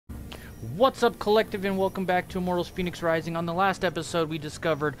What's up, collective, and welcome back to Immortals Fenyx Rising. On the last episode, we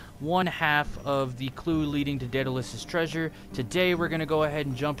discovered one half of the clue leading to Daidolos' treasure. Today, we're going to go ahead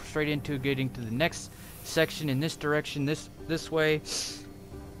and jump straight into getting to the next section in this direction, this way.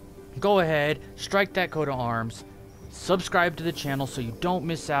 Go ahead, strike that coat of arms, subscribe to the channel so you don't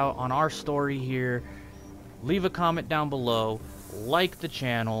miss out on our story here. Leave a comment down below, like the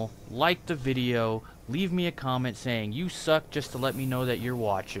channel, like the video, leave me a comment saying you suck just to let me know that you're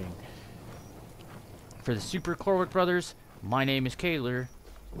watching. For the Super Corwick Brothers, my name is Kaylor,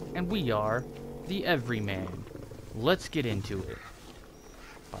 and we are the Everyman. Let's get into it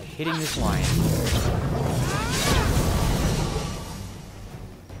by hitting this lion.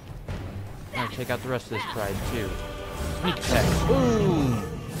 I'm gonna take out the rest of this pride too. Sneak attack. Boom!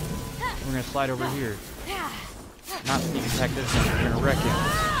 We're gonna slide over here. Not sneak attack this one. We're gonna wreck him.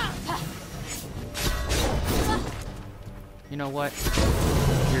 You know what?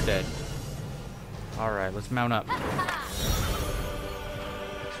 You're dead. Alright, let's mount up. Got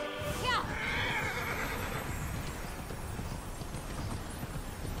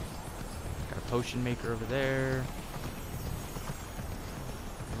a potion maker over there.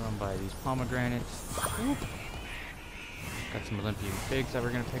 Run by these pomegranates. Whoop. Got some Olympian figs that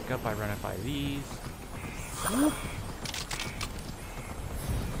we're gonna pick up. I run it by these. Whoop.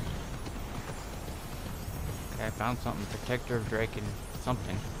 Okay, I found something. Protector of Drake and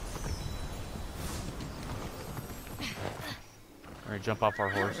something. We're gonna jump off our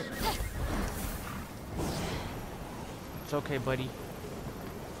horse. It's okay, buddy.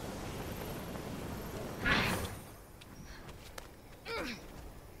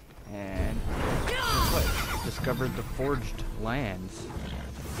 And guess what? Discovered the forged lands.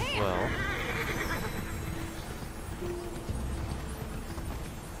 Well,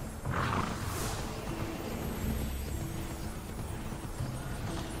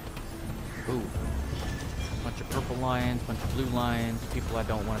 ooh. Bunch of purple lions, bunch of blue lions, people I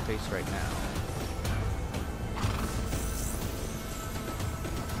don't want to face right now.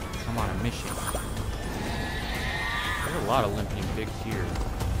 I'm on a mission. There's a lot of Olympian pigs here.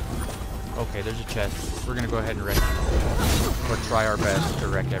 Okay, there's a chest. We're gonna go ahead and wreck it. Or try our best to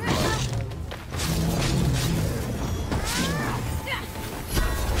wreck everybody.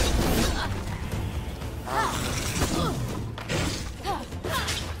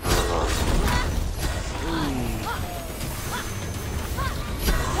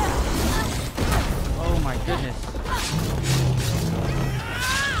 Goodness.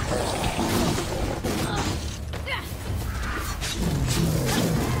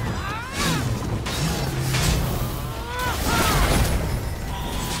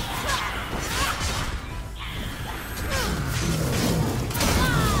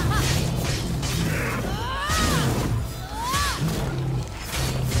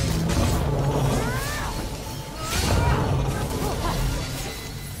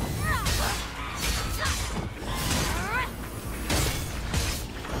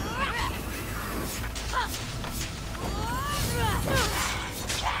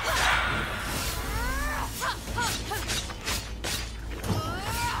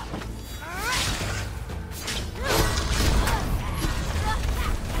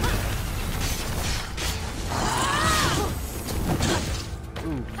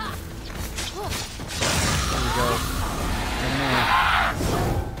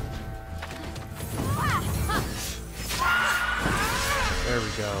 There we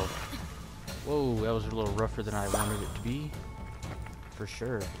go. Whoa, that was a little rougher than I wanted it to be. For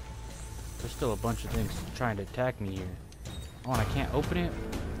sure. There's still a bunch of things trying to attack me here. Oh, and I can't open it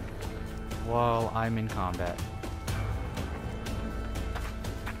while I'm in combat.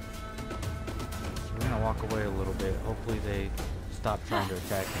 So we're gonna walk away a little bit. Hopefully they stop trying to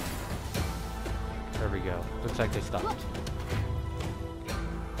attack me. There we go. Looks like they stopped.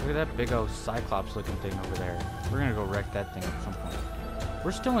 Look at that big old Cyclops looking thing over there. We're gonna go wreck that thing at some point.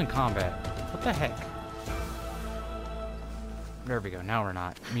 We're still in combat. What the heck? There we go. Now we're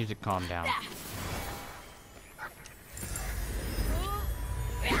not. Music calmed down.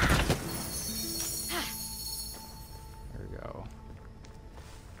 There we go.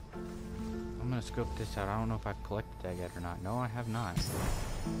 I'm gonna scope this out. I don't know if I've collected that yet or not. No, I have not.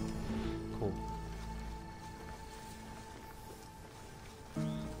 Cool.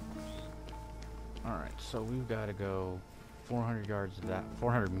 Alright, so we've got to go 400 yards of that,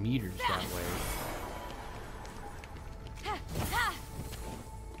 400 meters that way.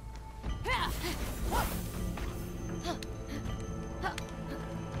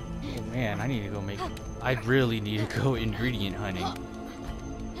 Oh man, I need to go make, I really need to go ingredient hunting.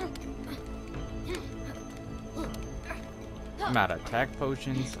 I'm out of attack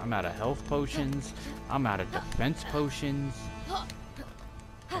potions. I'm out of health potions. I'm out of defense potions.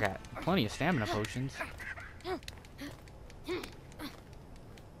 I got plenty of stamina potions.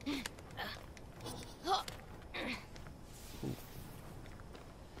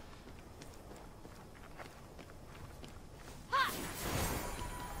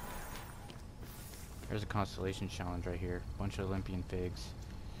 There's a constellation challenge right here. Bunch of Olympian figs.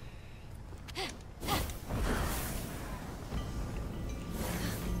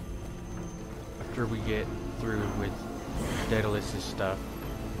 After we get through with Daedalus' stuff,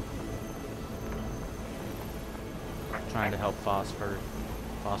 trying to help Phospho.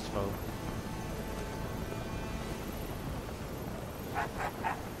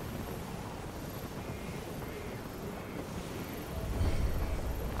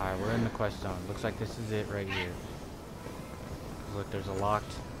 Alright, we're in the quest zone. Looks like this is it right here. Look, there's a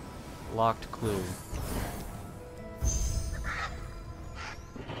locked clue.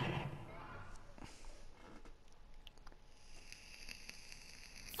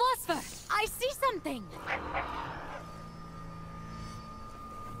 Phosphor! I see something!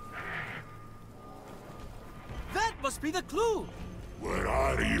 That must be the clue! Where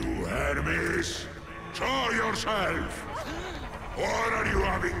are you, Hermes? Show yourself! Or are you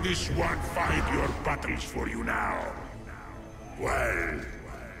having this one fight your battles for you now? Well,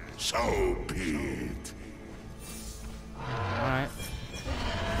 so be it. Alright.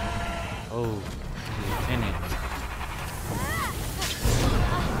 Oh, the lieutenant.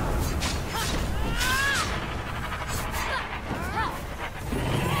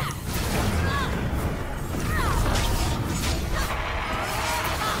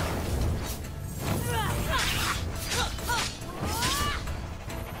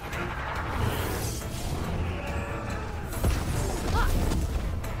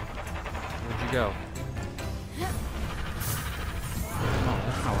 Go. Oh,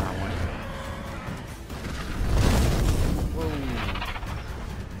 that's not what I wanted. Whoa.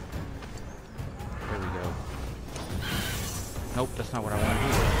 There we go. Nope, that's not what I wanted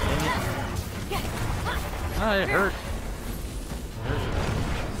either. Ah, it hurt.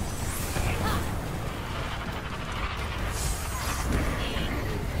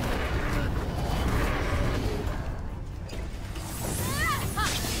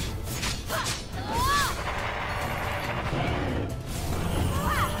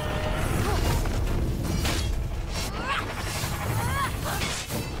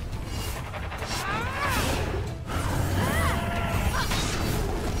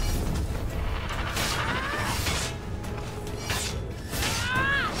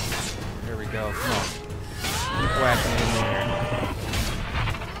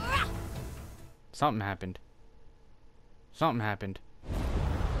 Something happened. Something happened.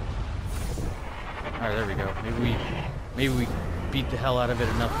 Alright, there we go. Maybe we beat the hell out of it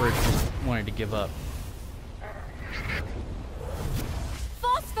enough where it just wanted to give up.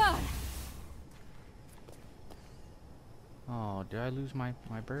 Phosphor! Oh, did I lose my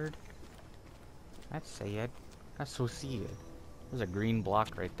bird? That's sad. That's so sad. There's a green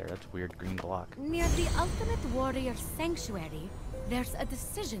block right there. That's a weird green block. Near the Ultimate Warrior Sanctuary, there's a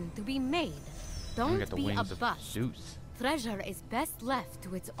decision to be made. Don't Got the be a wings of bust. Zeus. Treasure is best left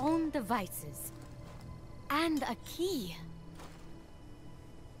to its own devices. And a key.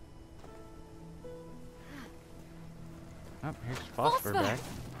 Oh, here's Phosphor back.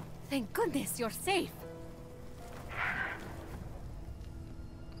 Thank goodness you're safe.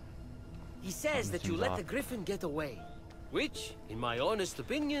 He says that you let the Griffin get away. Which, in my honest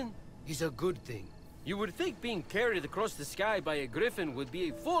opinion, is a good thing. You would think being carried across the sky by a Griffin would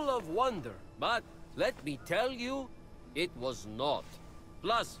be full of wonder. But, let me tell you, it was not.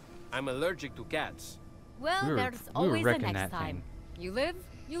 Plus, I'm allergic to cats. Well, there's always a next time. You live,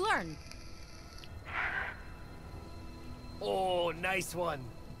 you learn. Oh, nice one.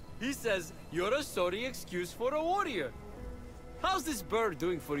 He says you're a sorry excuse for a warrior. How's this bird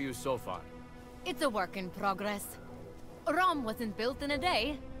doing for you so far? It's a work in progress. Rome wasn't built in a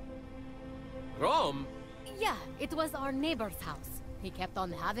day. Rome? Yeah, it was our neighbor's house. He kept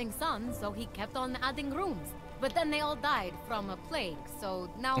on having sons, so he kept on adding rooms. But then they all died from a plague, so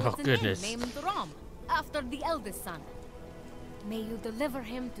now it's a name named Rome, after the eldest son. May you deliver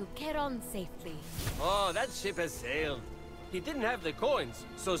him to Charon safely. Oh, that ship has sailed. He didn't have the coins,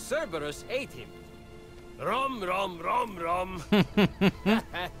 so Cerberus ate him. Rom, rom, rom, rom.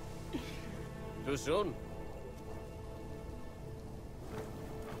 Too soon.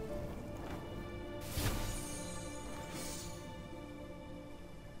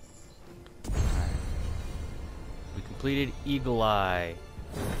 We completed Eagle Eye.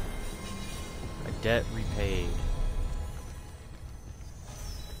 A debt repaid.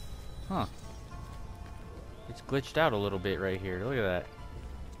 Huh. It's glitched out a little bit right here. Look at that.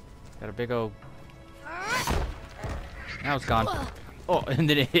 Got a big old... Now it's gone. Oh, and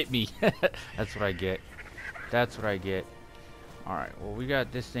then it hit me. That's what I get. That's what I get. Alright, well, we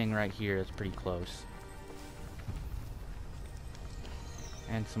got this thing right here that's pretty close.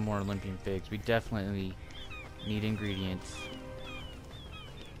 And some more Olympian figs. We definitely need ingredients.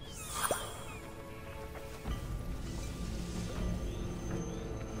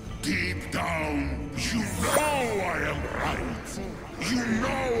 Deep down, you know I am right. You know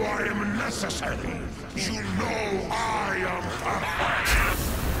I am necessary. You know I am perfect.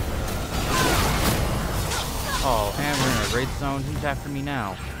 Oh, and we're in a raid zone. Who's after me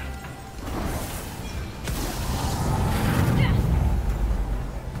now?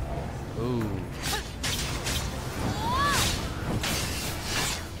 Ooh.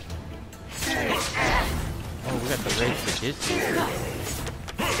 Oh, we got the raid for this here.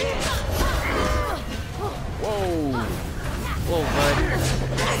 Whoa! Whoa, bud.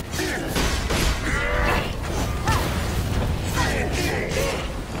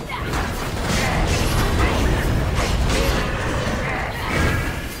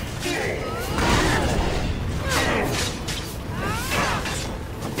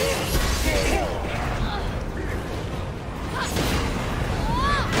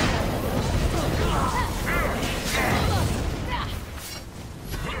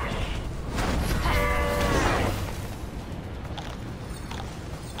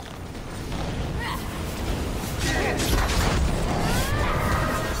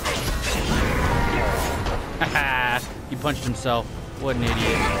 He punched himself. What an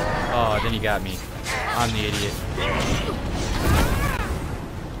idiot. Oh, then he got me. I'm the idiot.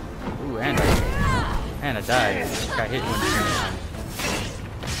 Ooh, and I died. Got hit one time.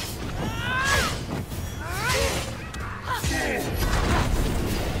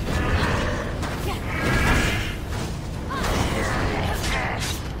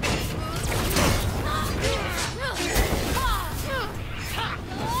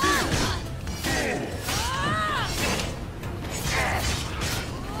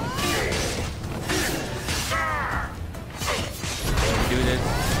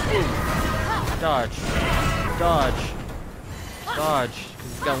 Dodge. Dodge. Dodge.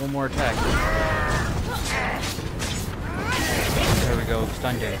 He's got one more attack. There we go.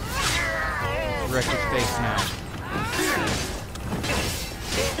 Stun game. Wreck his face now.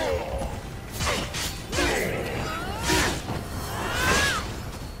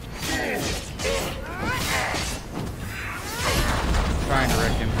 Trying to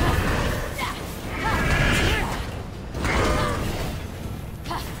wreck him.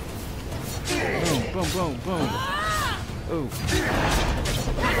 Boom, boom, boom. Ooh.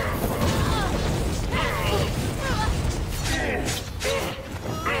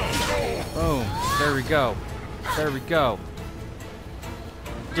 Boom. There we go. There we go.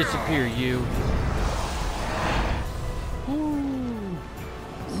 Disappear, you.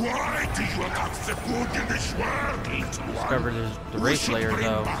 Why do you attack the good in this world, little one? Discovered the race layer,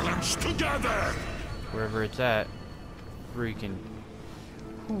 though. Balance together. Wherever it's at. Freaking.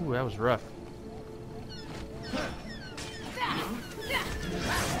 Ooh, that was rough.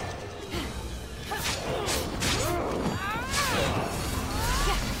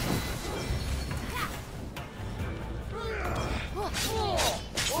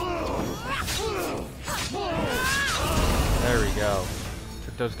 There we go.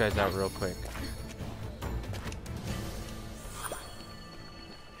 Took those guys out real quick.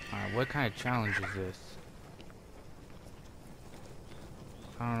 Alright, what kind of challenge is this?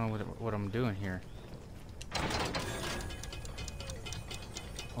 I don't know what I'm doing here.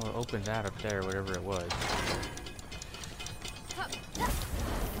 Well, it opened that up there, whatever it was.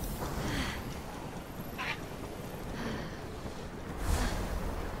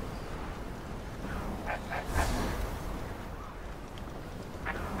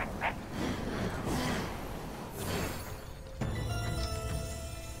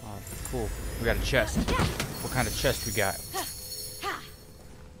 Oh, cool. We got a chest. What kind of chest we got?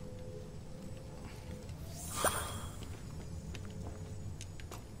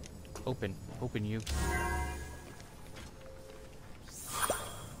 Open. Open, you.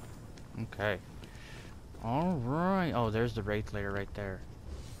 Okay. Alright. Oh, there's the wraith layer right there.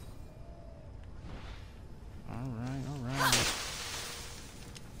 Alright, alright.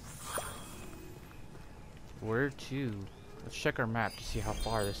 Where to? Let's check our map to see how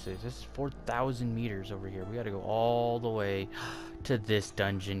far this is. This is 4,000 meters over here. We gotta go all the way to this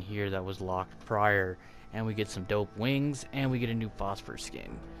dungeon here that was locked prior. And we get some dope wings, and we get a new phosphor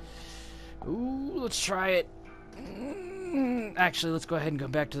skin. Ooh, let's try it. Actually, let's go ahead and go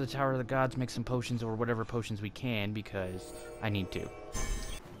back to the Tower of the Gods, make some potions or whatever potions we can, because I need to.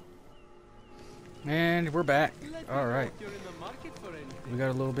 And we're back. Alright. We got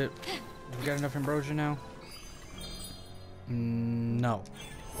a little bit. We got enough ambrosia now? No.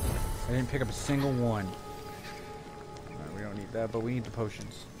 I didn't pick up a single one. Alright, we don't need that, but we need the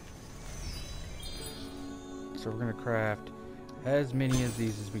potions. So we're going to craft as many of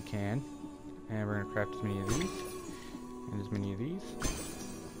these as we can. And we're going to craft as many of these. And as many of these.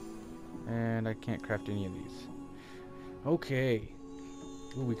 And I can't craft any of these. Okay.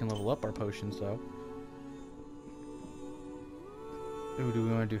 Ooh, we can level up our potions though. Ooh, do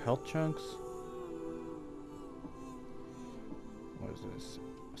we want to do health chunks? What is this?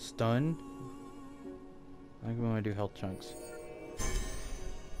 Stun? I think we want to do health chunks.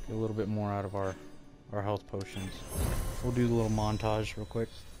 Get a little bit more out of our health potions. We'll do the little montage real quick.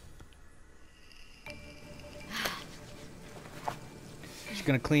 Just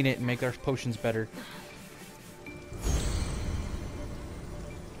gonna clean it and make our potions better.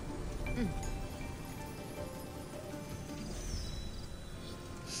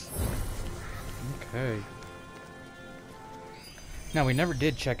 Okay. Now, we never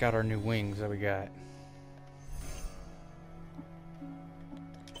did check out our new wings that we got.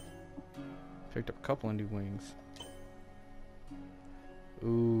 Picked up a couple of new wings.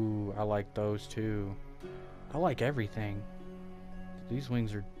 Ooh, I like those too. I like everything. These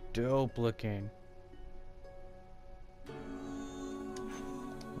wings are dope looking.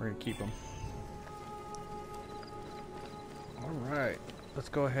 We're gonna keep them. All right, let's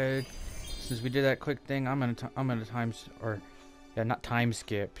go ahead. Since we did that quick thing, I'm gonna not time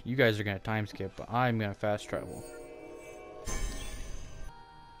skip. You guys are gonna time skip, but I'm gonna fast travel.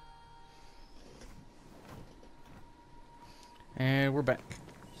 And we're back.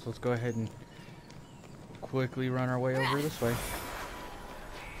 So let's go ahead and quickly run our way over this way.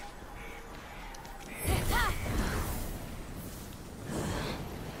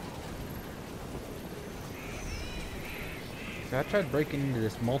 So I tried breaking into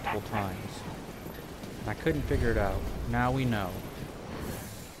this multiple times. And I couldn't figure it out. Now we know.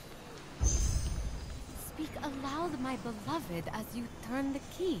 Speak aloud, my beloved, as you turn the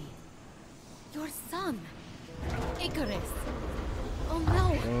key. Your son, Icarus. Oh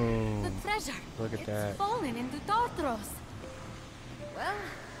no! Oh, the treasure! Look at that. It's fallen into Tartaros. Well,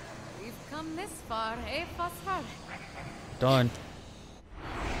 we've come this far, eh, Phosphor? Done.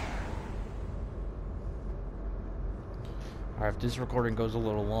 Alright, if this recording goes a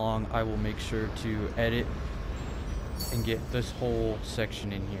little long, I will make sure to edit and get this whole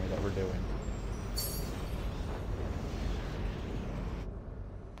section in here that we're doing.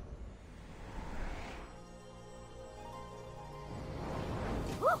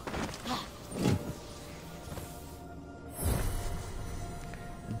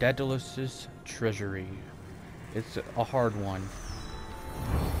 Daidolos' Treasury. It's a hard one.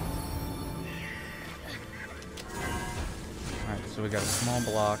 Alright, so we got a small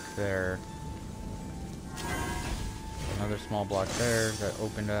block there. Another small block there that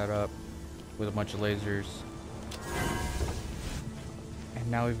opened that up with a bunch of lasers. And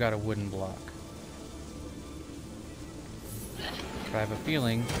now we've got a wooden block. But I have a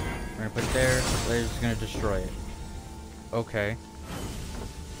feeling we're gonna put it there, the laser's gonna destroy it. Okay.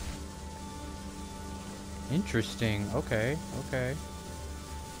 Interesting. Okay, okay.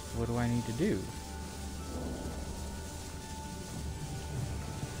 What do I need to do?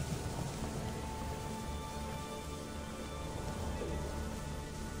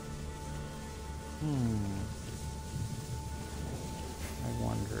 I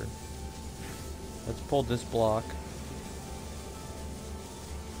wonder. Let's pull this block.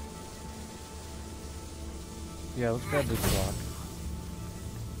 Yeah, let's grab this block.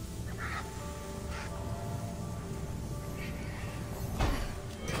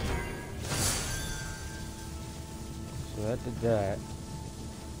 So that did that.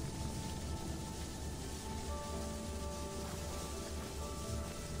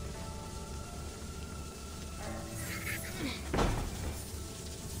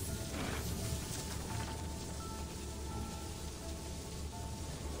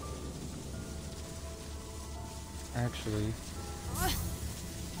 Actually,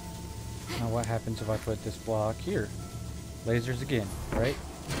 now what happens if I put this block here? Lasers again, right?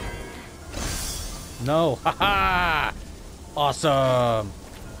 No! Haha! Awesome!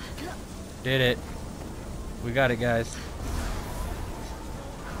 Did it. We got it, guys.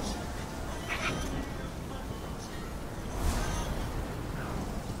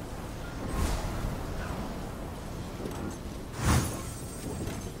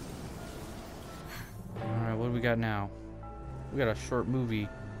 Alright, what do we got now? We got a short movie.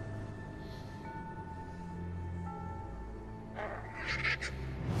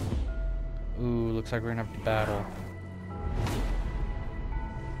 Ooh, looks like we're gonna have to battle.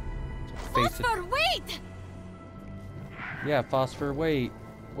 Phosphor, wait! Yeah, Phosphor, wait.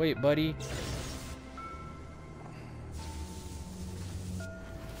 Wait, buddy.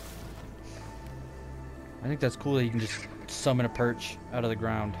 I think that's cool that you can just summon a perch out of the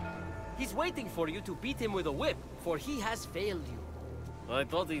ground. He's waiting for you to beat him with a whip, for he has failed you. I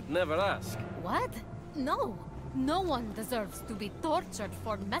thought he'd never ask. What? No. No one deserves to be tortured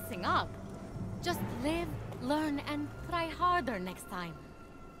for messing up. Just live, learn, and try harder next time.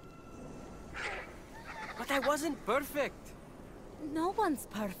 But I wasn't perfect. No one's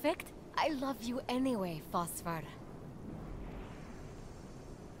perfect. I love you anyway, Phosphor.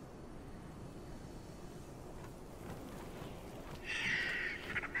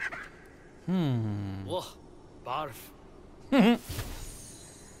 Ugh, barf.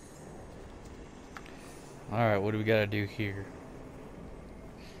 Alright, what do we gotta do here?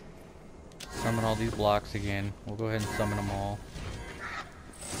 Summon all these blocks again. We'll go ahead and summon them all.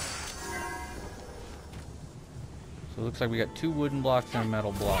 So it looks like we got 2 wooden blocks and a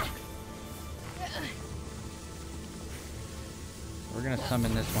metal block. We're gonna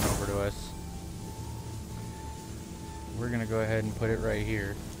summon this one over to us. We're gonna go ahead and put it right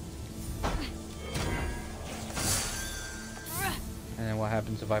here. And then what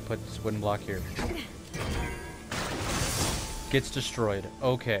happens if I put this wooden block here? Gets destroyed.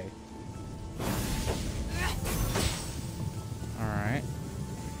 Okay. Alright.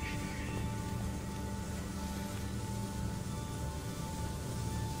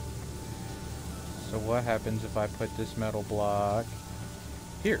 So what happens if I put this metal block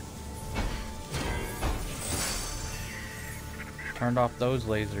here? Turned off those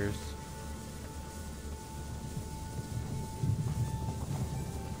lasers.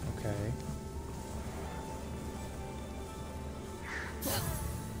 Okay.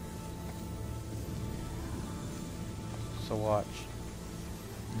 So watch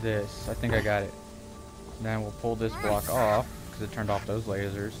this. I think I got it. Then we'll pull this block off because it turned off those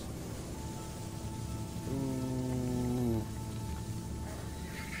lasers. Ooh.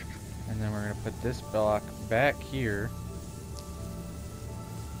 And then we're gonna put this block back here.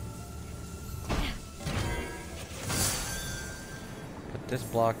 Put this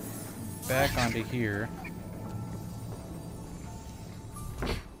block back onto here.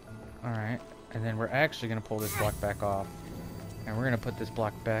 Alright. And then we're actually gonna pull this block back off. And we're gonna put this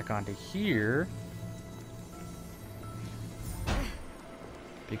block back onto here.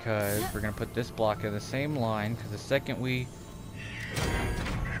 Because we're gonna put this block in the same line, because the second we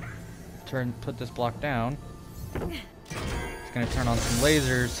put this block down, it's gonna turn on some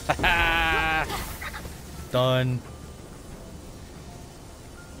lasers. Done.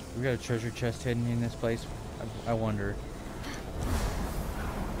 We got a treasure chest hidden in this place. I wonder.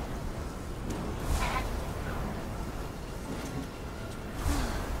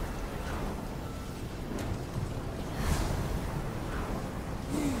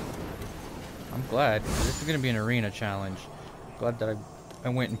 I'm glad. This is gonna be an arena challenge. Glad that I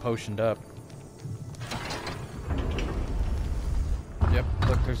went and potioned up. Yep,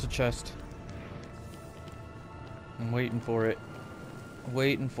 look, there's a chest. I'm waiting for it.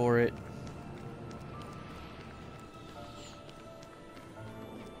 Waiting for it.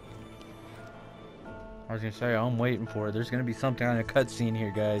 I was gonna say, I'm waiting for it. There's gonna be something on a cutscene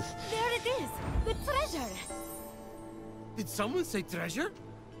here, guys. There it is! The treasure! Did someone say treasure?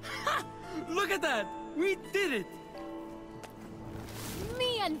 Ha! Look at that! We did it!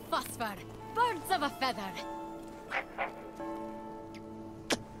 Me and Phosphor, birds of a feather.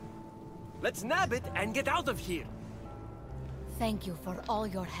 Let's nab it and get out of here. Thank you for all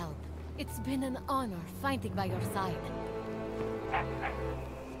your help. It's been an honor fighting by your side.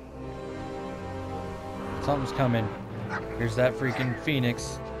 Something's coming. Here's that freaking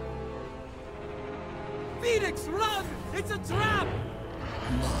Phoenix. Phoenix, run! It's a trap!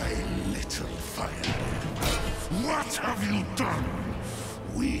 My little fire. What have you done?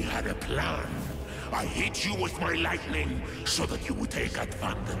 We had a plan. I hit you with my lightning so that you would take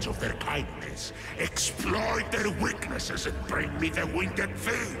advantage of their kindness, exploit their weaknesses, and bring me the winged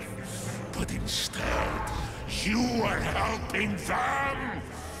thief. But instead, you are helping them.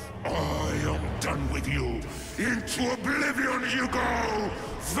 I am done with you. Into oblivion you go.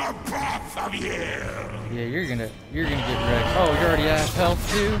 The path of year. Yeah, you're gonna get wrecked. Oh, you already have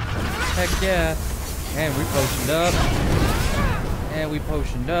health too? Heck yeah. And we potioned up. And we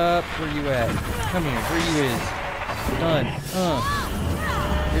potioned up. Where you at? Come here. Where you is? Done.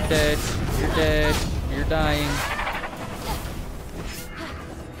 You're dead. You're dead. You're dying.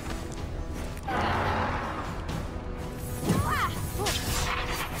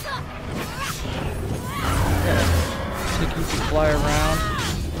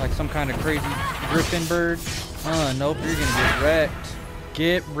 kind of crazy Griffin bird. Nope, you're gonna get wrecked.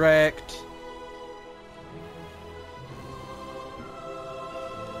 Get wrecked.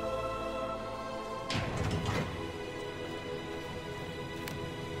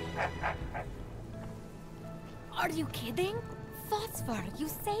 Are you kidding? Phosphor, you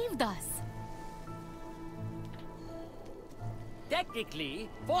saved us.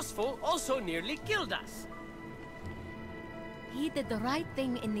 Technically, Phosphor also nearly killed us. He did the right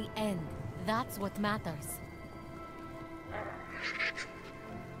thing in the end. That's what matters.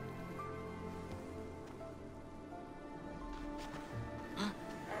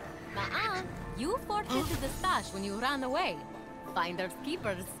 Nuh-uh. You forfeited the stash when you ran away. Finders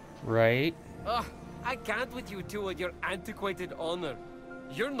keepers. Right? Ugh, I can't with you two and your antiquated honor.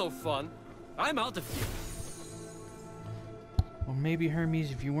 You're no fun. I'm out of here. Well, maybe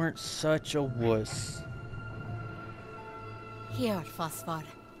Hermes, if you weren't such a wuss. Here, Phosphor.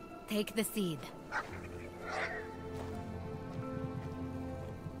 Take the seed. There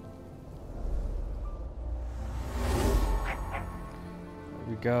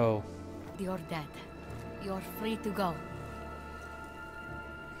we go. You're dead. You're free to go.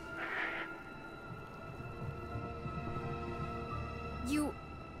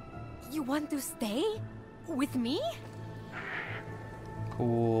 You want to stay? With me?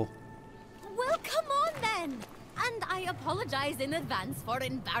 Cool. Well, come on then! And I apologize in advance for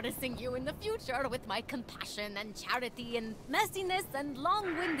embarrassing you in the future with my compassion and charity and messiness and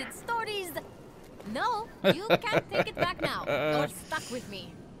long-winded stories. No, you can't take it back now. You're stuck with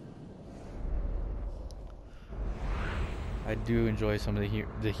me. I do enjoy some of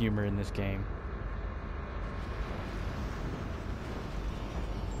the humor in this game.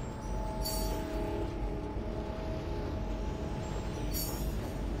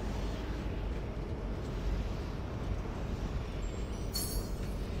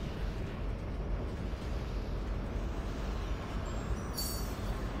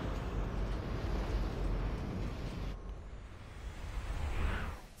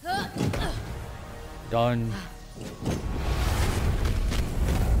 Done.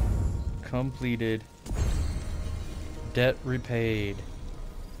 Completed. Debt repaid.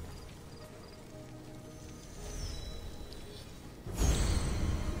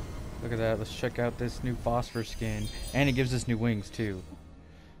 Look at that. Let's check out this new phosphor skin. And it gives us new wings too.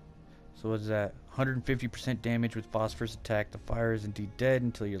 So what's that? 150% damage with phosphorus attack. The fire is indeed dead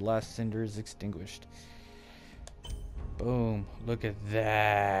until your last cinder is extinguished. Boom. Look at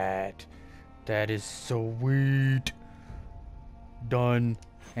that. That is sweet. Done.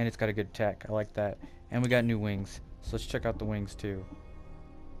 And it's got a good attack. I like that. And we got new wings. So let's check out the wings too.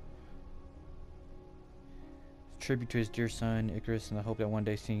 Tribute to his dear son, Icarus, and I hope that one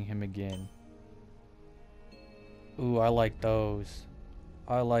day seeing him again. Ooh, I like those.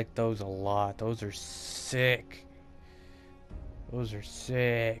 I like those a lot. Those are sick. Those are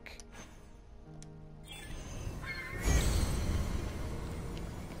sick.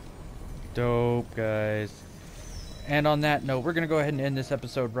 Dope, guys. And on that note, we're going to go ahead and end this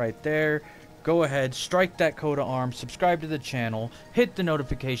episode right there. Go ahead, strike that coat of arms, subscribe to the channel, hit the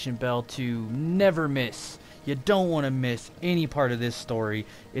notification bell to never miss. You don't want to miss any part of this story.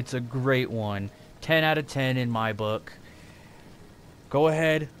 It's a great one. 10 out of 10 in my book. Go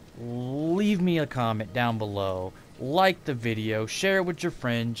ahead, leave me a comment down below. Like the video, share it with your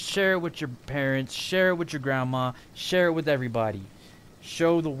friends, share it with your parents, share it with your grandma, share it with everybody.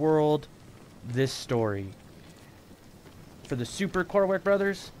 Show the world this story. For the Super Korwick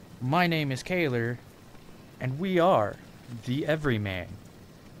Brothers, my name is Kaler, and we are the Everyman.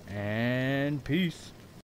 And peace.